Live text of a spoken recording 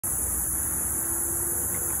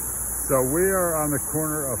So we are on the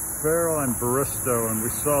corner of Farrell and Bristow, and we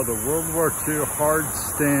saw the World War II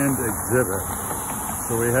Hardstand exhibit.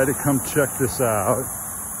 So we had to come check this out.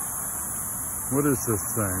 What is this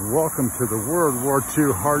thing? Welcome to the World War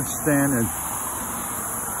II Hardstand and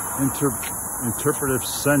Interpretive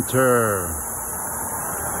Center.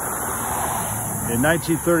 In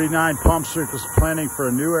 1939, Palm Springs was planning for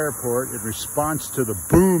a new airport in response to the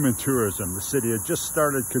boom in tourism. The city had just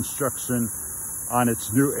started construction on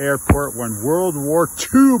its new airport when World War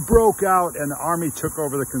II broke out and the Army took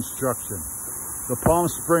over the construction. The Palm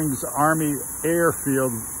Springs Army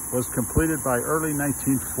Airfield was completed by early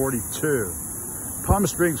 1942. Palm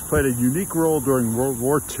Springs played a unique role during World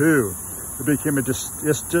War II. It became a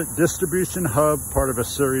distribution hub, part of a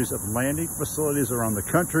series of landing facilities around the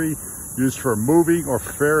country, used for moving or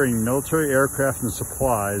ferrying military aircraft and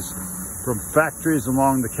supplies from factories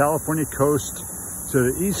along the California coast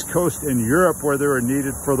to the East Coast in Europe, where they were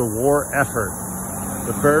needed for the war effort.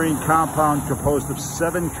 The ferrying compound, composed of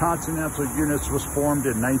 7 continental units, was formed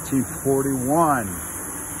in 1941.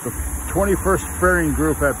 The 21st Ferrying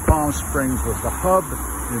Group at Palm Springs was the hub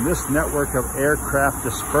in this network of aircraft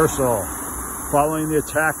dispersal. Following the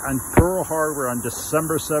attack on Pearl Harbor on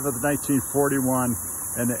December 7th, 1941,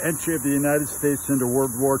 and the entry of the United States into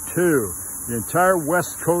World War II, the entire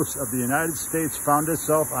west coast of the United States found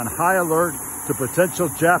itself on high alert to potential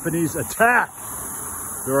Japanese attack.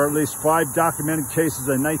 There are at least 5 documented cases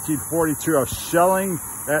in 1942 of shelling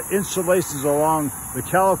at installations along the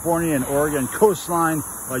California and Oregon coastline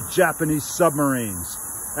by Japanese submarines.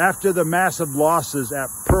 After the massive losses at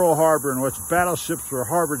Pearl Harbor, in which battleships were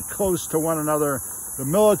harbored close to one another, the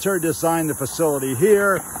military designed the facility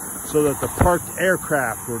here so that the parked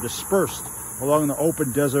aircraft were dispersed along the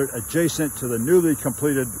open desert adjacent to the newly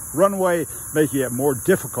completed runway, making it more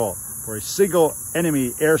difficult for a single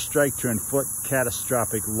enemy airstrike to inflict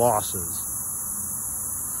catastrophic losses.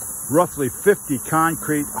 Roughly 50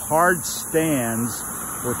 concrete hard stands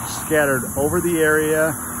were scattered over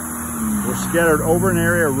an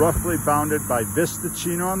area roughly bounded by Vista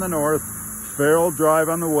Chino on the north, Farrell Drive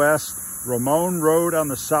on the west, Ramon Road on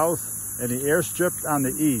the south, and the airstrip on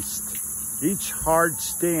the east. Each hard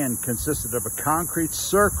stand consisted of a concrete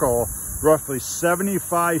circle roughly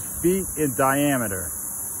 75 feet in diameter.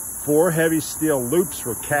 4 heavy steel loops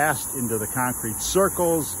were cast into the concrete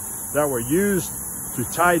circles that were used to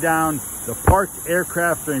tie down the parked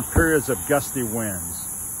aircraft during periods of gusty winds.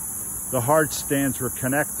 The hard stands were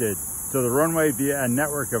connected to the runway via a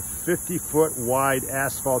network of 50-foot wide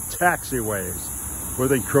asphalt taxiways.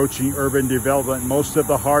 With encroaching urban development, most of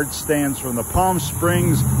the hard stands from the Palm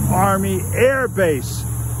Springs Army Air Base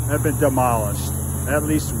have been demolished. At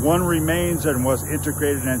least one remains and was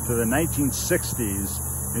integrated into the 1960s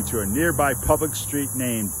into a nearby public street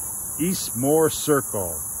named East Moore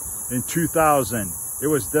Circle. In 2000, it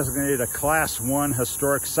was designated a Class 1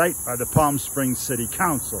 historic site by the Palm Springs City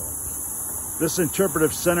Council. This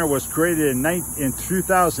interpretive center was created in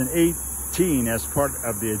 2018 as part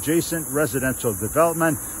of the adjacent residential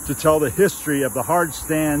development to tell the history of the hard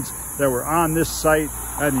stands that were on this site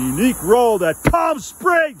and the unique role that Palm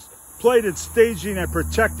Springs played in staging and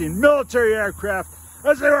protecting military aircraft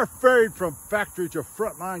as they were ferried from factory to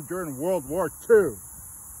front line during World War II.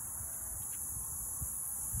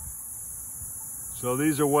 So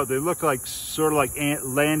these are what they look like, sort of like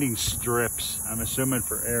landing strips, I'm assuming,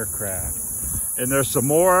 for aircraft. And there's some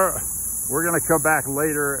more. We're gonna come back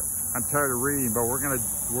later. I'm tired of reading, but we're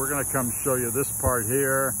gonna come show you this part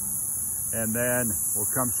here, and then we'll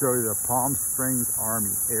come show you the Palm Springs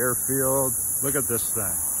Army Airfield. Look at this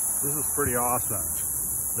thing. This is pretty awesome.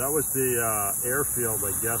 That was the airfield,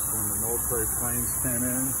 I guess, when the military planes came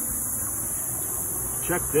in.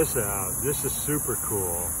 Check this out. This is super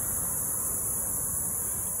cool.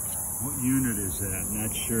 What unit is that?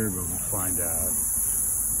 Not sure, but we'll find out.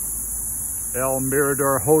 El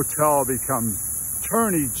Mirador Hotel becomes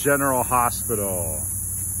Attorney General Hospital.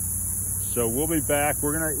 So we'll be back.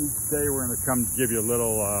 We're gonna each day we're gonna come give you a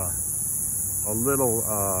little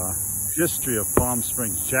history of Palm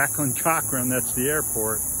Springs. Jacqueline Cochran, that's the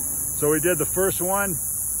airport. So we did the first one.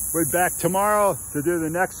 We'll be back tomorrow to do the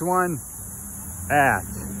next one at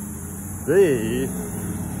the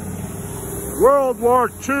World War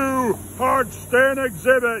II Hardstand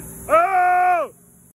exhibit.